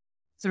funding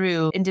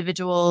through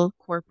individual,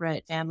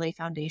 corporate, family,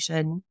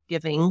 foundation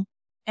giving.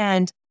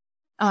 And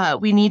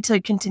we need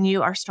to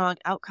continue our strong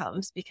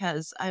outcomes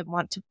because I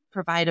want to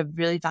provide a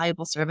really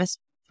valuable service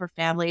for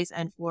families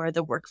and for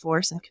the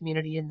workforce and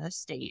community in the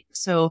state.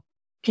 So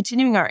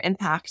continuing our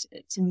impact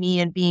to me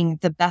and being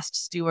the best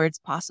stewards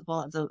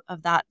possible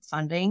of that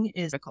funding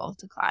is critical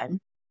to climb.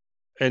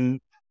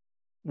 And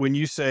when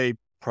you say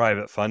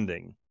private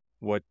funding,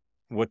 what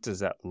does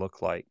that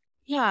look like?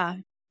 Yeah.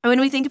 And when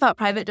we think about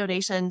private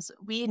donations,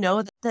 we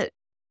know that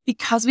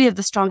because we have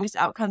the strongest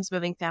outcomes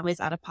moving families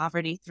out of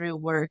poverty through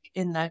work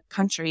in the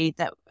country,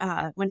 that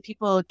when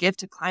people give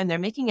to Climb, they're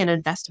making an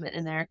investment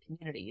in their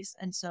communities.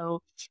 And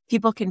so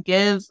people can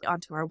give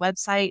onto our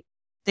website.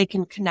 They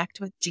can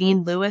connect with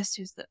Jean Lewis,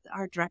 who's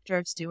our director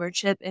of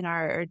stewardship in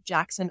our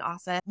Jackson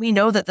office. We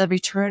know that the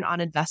return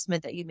on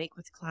investment that you make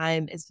with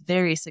Climb is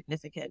very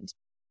significant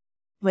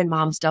when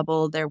moms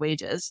double their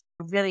wages,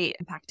 really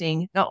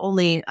impacting not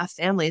only a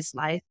family's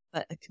life,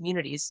 but a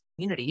community's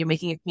community. You're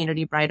making a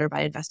community brighter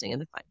by investing in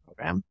the Climb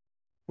program.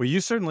 Well, you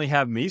certainly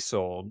have me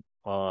sold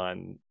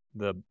on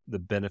the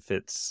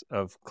benefits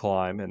of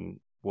Climb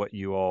and what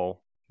you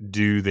all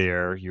do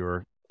there,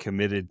 your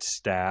committed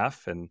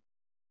staff, and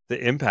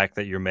the impact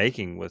that you're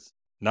making with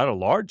not a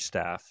large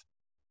staff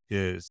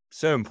is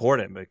so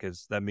important,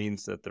 because that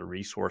means that the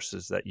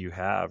resources that you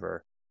have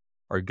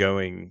are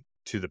going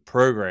to the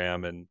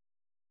program and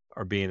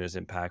are being as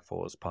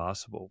impactful as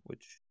possible,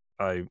 which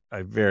I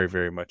very,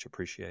 very much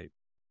appreciate.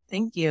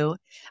 Thank you.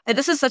 And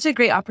this is such a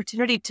great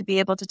opportunity to be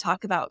able to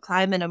talk about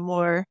Climb in a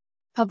more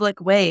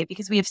public way,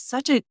 because we have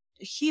such a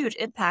huge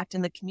impact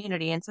in the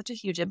community and such a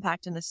huge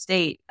impact in the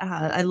state.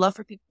 I love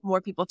for more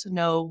people to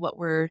know what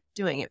we're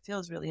doing. It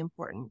feels really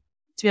important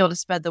to be able to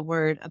spread the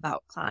word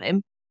about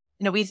Climb.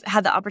 We've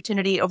had the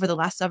opportunity over the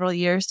last several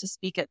years to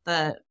speak at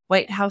the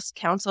White House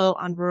Council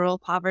on Rural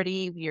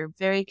Poverty. We are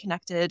very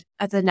connected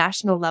at the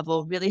national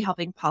level, really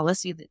helping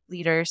policy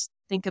leaders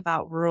think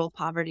about rural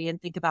poverty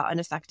and think about an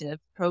effective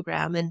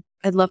program. And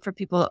I'd love for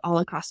people all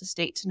across the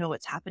state to know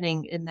what's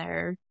happening in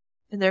their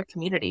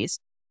communities.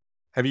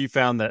 Have you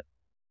found that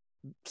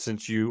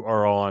since you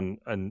are on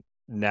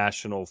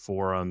national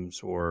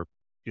forums or,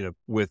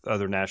 with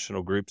other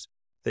national groups,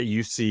 that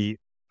you see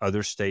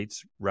other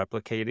states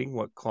replicating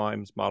what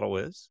Climb's model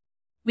is?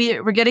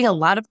 We're getting a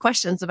lot of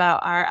questions about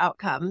our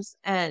outcomes,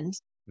 and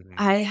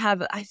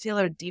I feel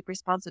a deep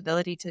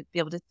responsibility to be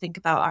able to think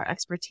about our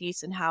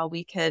expertise and how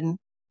we can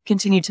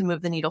continue to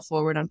move the needle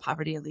forward on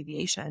poverty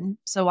alleviation.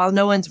 So while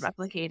no one's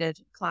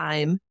replicated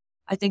Climb,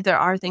 I think there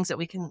are things that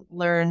we can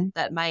learn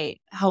that might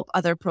help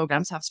other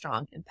programs have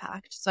strong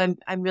impact. So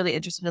I'm really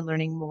interested in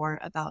learning more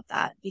about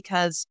that,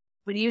 because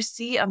when you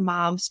see a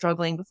mom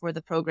struggling before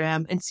the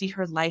program and see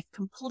her life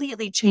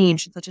completely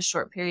change in such a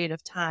short period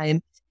of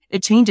time,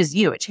 it changes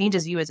you. It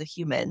changes you as a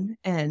human.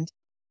 And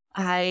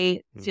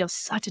I feel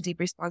such a deep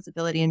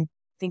responsibility in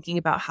thinking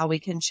about how we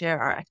can share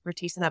our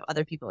expertise and have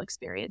other people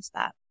experience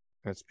that.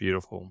 That's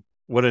beautiful.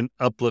 What an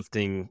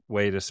uplifting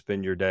way to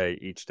spend your day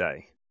each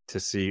day, to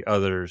see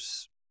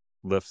others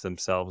lift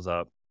themselves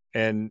up.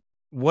 And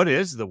what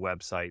is the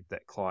website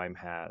that Climb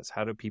has?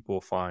 How do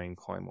people find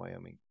Climb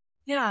Wyoming?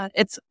 Yeah,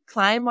 it's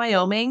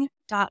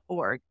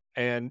climbwyoming.org.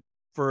 And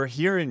for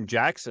here in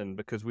Jackson,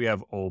 because we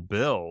have Old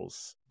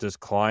Bills, does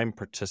Climb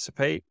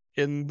participate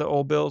in the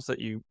Old Bills that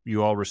you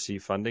all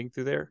receive funding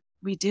through there?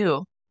 We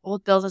do.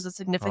 Old Bills is a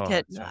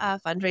significant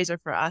fundraiser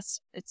for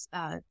us. It's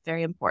a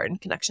very important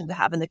connection to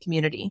have in the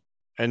community.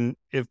 And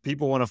if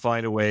people want to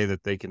find a way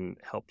that they can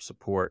help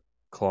support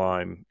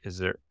Climb,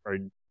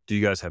 do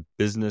you guys have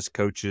business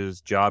coaches,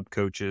 job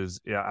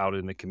coaches out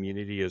in the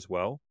community as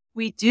well?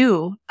 We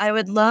do. I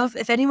would love,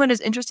 if anyone is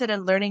interested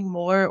in learning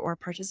more or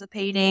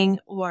participating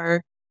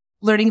or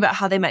learning about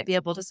how they might be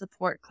able to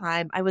support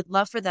Climb, I would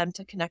love for them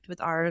to connect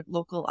with our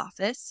local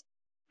office.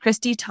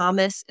 Christy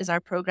Thomas is our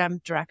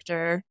program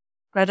director.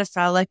 Greta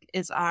Frelick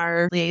is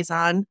our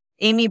liaison.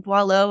 Amy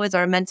Boileau is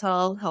our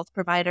mental health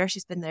provider.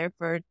 She's been there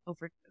for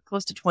over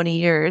close to 20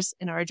 years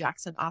in our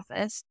Jackson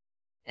office.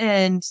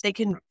 And they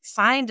can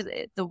find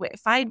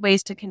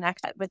ways to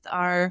connect with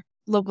our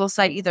local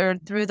site, either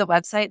through the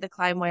website,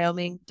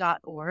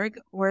 theclimbwyoming.org,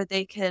 or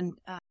they can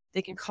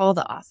call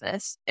the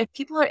office. If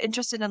people are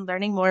interested in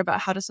learning more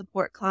about how to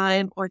support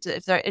Climb, or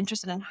if they're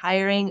interested in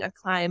hiring a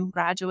Climb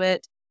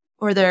graduate,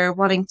 or they're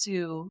wanting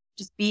to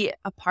just be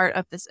a part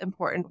of this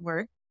important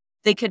work,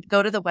 they could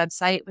go to the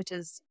website, which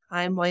is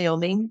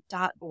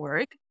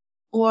climbwyoming.org,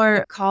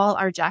 or call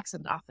our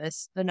Jackson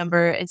office. The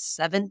number is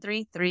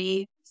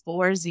 733-4088.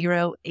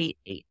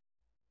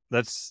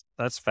 That's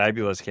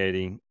fabulous,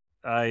 Katie.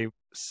 I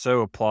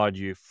so applaud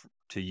you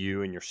to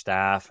you and your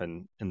staff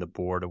and the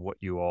board of what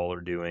you all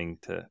are doing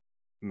to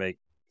make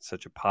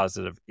such a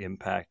positive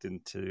impact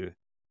into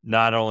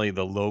not only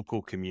the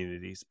local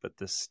communities, but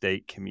the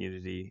state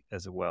community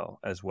as well.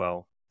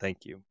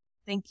 Thank you.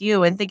 Thank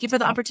you. And thank you for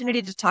the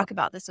opportunity to talk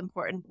about this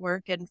important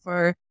work and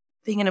for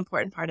being an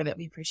important part of it.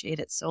 We appreciate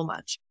it so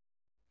much.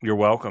 You're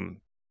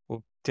welcome.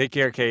 Well, take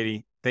care,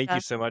 Katie. Thank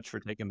you so much for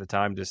taking the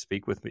time to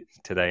speak with me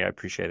today. I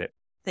appreciate it.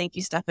 Thank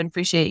you, Stefan.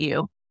 Appreciate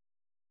you.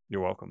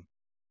 You're welcome.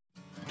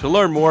 To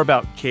learn more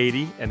about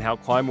Katie and how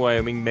Climb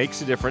Wyoming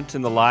makes a difference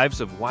in the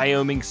lives of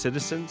Wyoming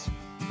citizens,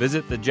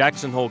 visit the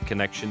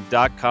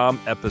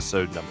JacksonHoleConnection.com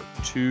episode number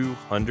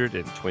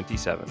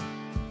 227.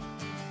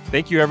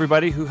 Thank you,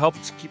 everybody who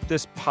helps keep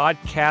this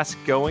podcast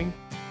going.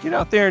 Get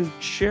out there and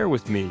share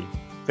with me.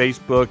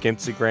 Facebook,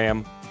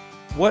 Instagram.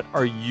 What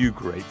are you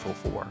grateful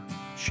for?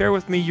 share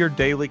with me your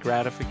daily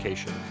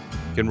gratification.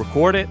 You can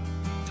record it,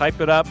 type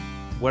it up,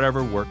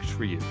 whatever works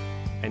for you.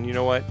 And you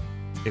know what?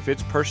 If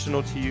it's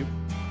personal to you,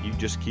 you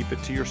just keep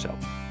it to yourself.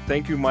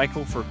 Thank you,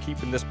 Michael, for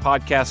keeping this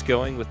podcast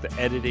going with the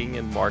editing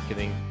and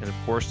marketing. And of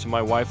course, to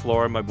my wife,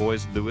 Laura, and my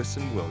boys, Lewis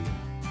and William.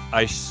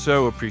 I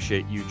so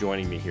appreciate you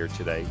joining me here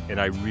today. And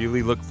I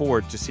really look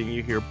forward to seeing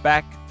you here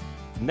back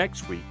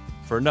next week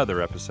for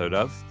another episode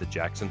of The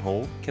Jackson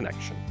Hole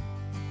Connection.